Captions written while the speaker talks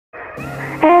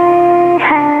Hey, hey,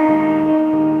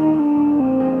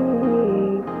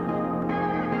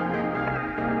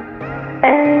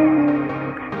 hey,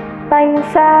 by your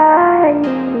side.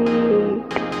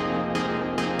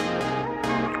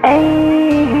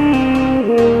 Hey,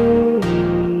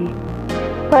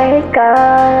 wake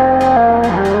up,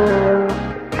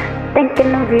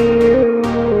 thinking of you.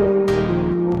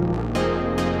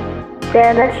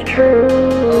 Yeah, that's true.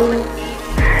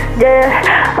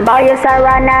 Yeah, I'm by your side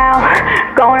right now.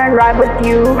 Gonna ride with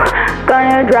you.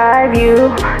 Gonna drive you.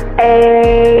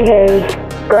 Hey, hey.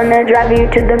 Gonna drive you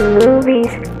to the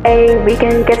movies. Hey, we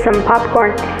can get some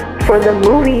popcorn for the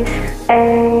movies.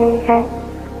 Hey, hey.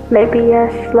 Maybe a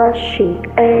slushie.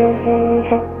 Hey, hey,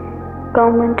 hey.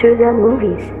 Going to the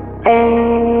movies.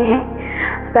 Hey, hey.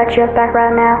 Got your back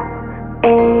right now.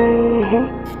 Hey,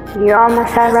 hey. You're on my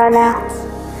side right now.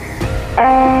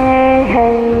 Hey,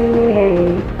 hey,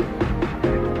 hey,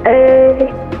 hey,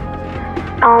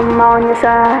 I'm on your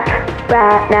side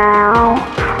right now,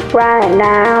 right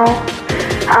now,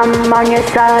 I'm on your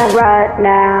side right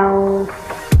now.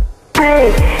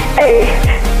 Hey, hey,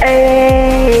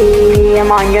 hey,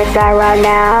 I'm on your side right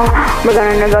now. We're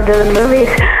gonna go to the movies,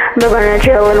 we're gonna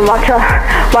chill and watch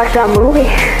a movie.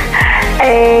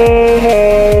 Hey,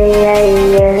 hey,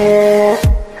 hey, yeah.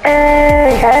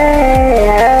 Hey, hey,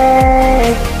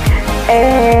 hey,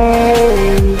 hey.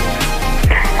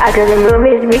 After the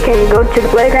movies, we can go to the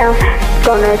playground.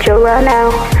 Gonna chill right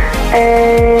now.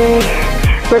 Hey,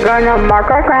 we're gonna mark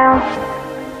our ground.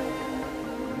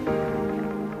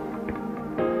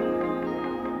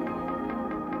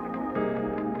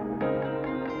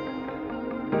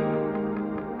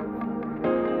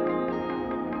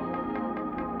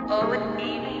 Oh, it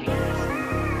be.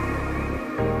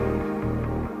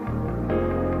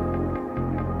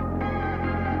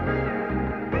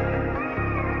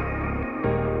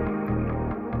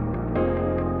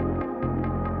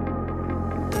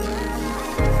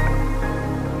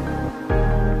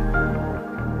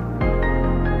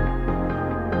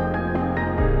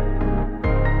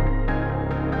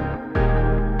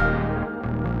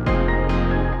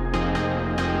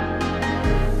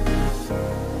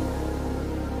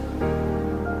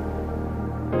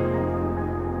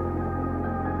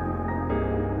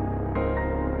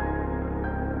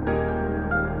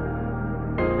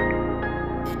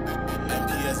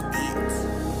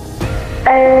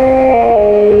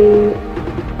 Hey,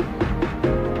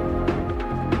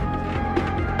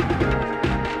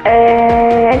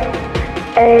 hey,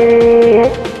 hey,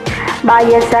 by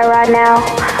your side right now,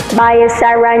 by your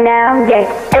side right now, yeah,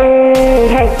 hey,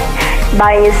 hey,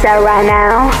 by your side right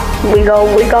now, we go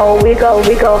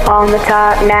on the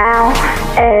top now,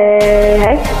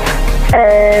 hey,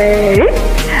 hey,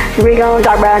 we gon'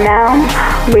 talk right now,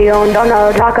 we don't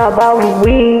talk about,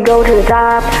 we go to the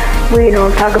top. We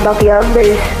don't talk about the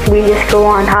others, we just go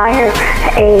on higher.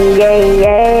 Hey, hey,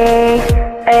 hey,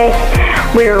 hey.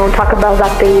 We don't talk about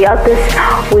like the others,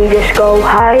 we just go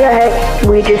higher. Hey,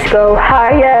 we just go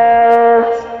higher.